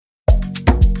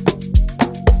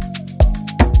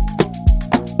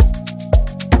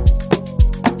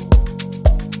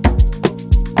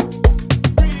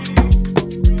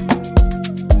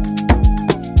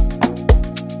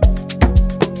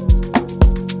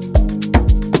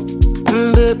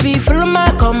Baby, follow my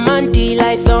command,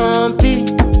 like zombie.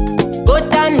 Go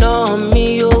down on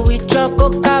me, oh, with your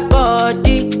coca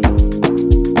body.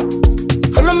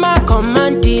 Follow my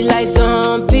command, like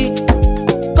zombie.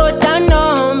 Go down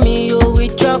on me, oh,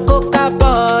 with your coca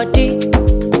body.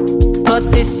 Cause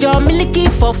this your milky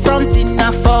for front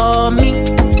enough for me.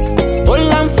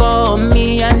 Hold on for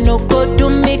me, I no go do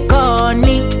me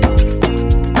corny.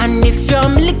 And if you're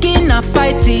milky na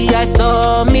fighty, I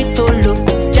saw me to look.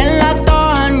 Gelato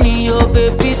honey, oh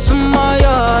baby,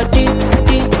 smile deep,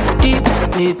 deep, deep.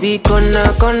 Baby, gonna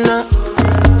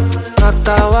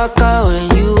waka waka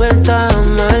when you enter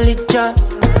Monalisa.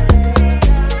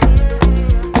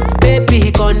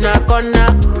 Baby, gonna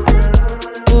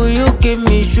will you give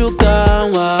me sugar,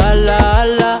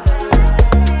 wahala.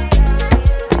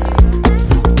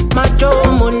 Macho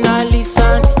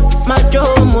Monalisa, Macho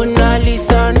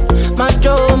Monalisa,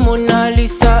 Macho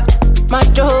Monalisa,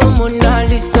 Macho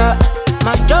Monalisa,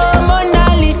 Macho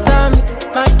Monalisa,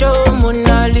 Macho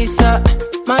Monalisa,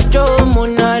 Macho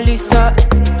Monalisa,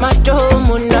 Macho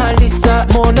Monalisa.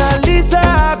 Monalisa,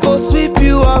 I go sweep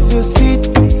you off your feet.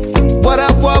 What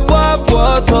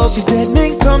up, she said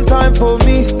make some time for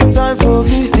me, time for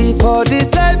me. See for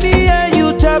this life, me and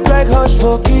you tap like hush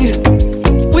puppy.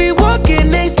 We walking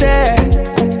next there,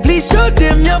 please show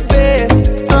them your best.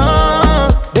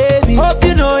 Baby, hope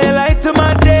you know you light to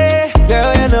my day.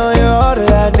 Girl, you know you're all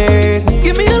that I need.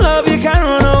 Give me your love, you can't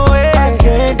run away. I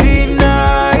can't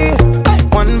deny.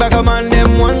 One bag of man,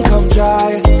 them one come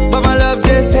try. But my love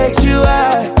just takes you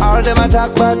high. All them I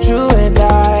talk about you and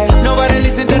I. Nobody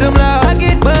listen to them loud. I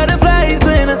get butterflies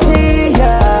when I see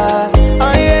ya.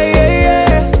 Oh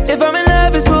yeah. If I'm in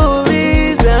love, it's for a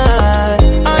reason.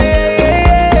 Oh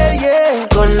yeah.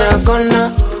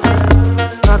 Gonna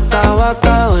waka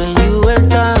waka when you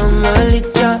enter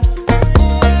Monalisa.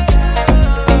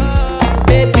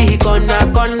 Baby, gonna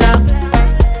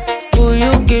will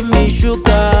you give me sugar?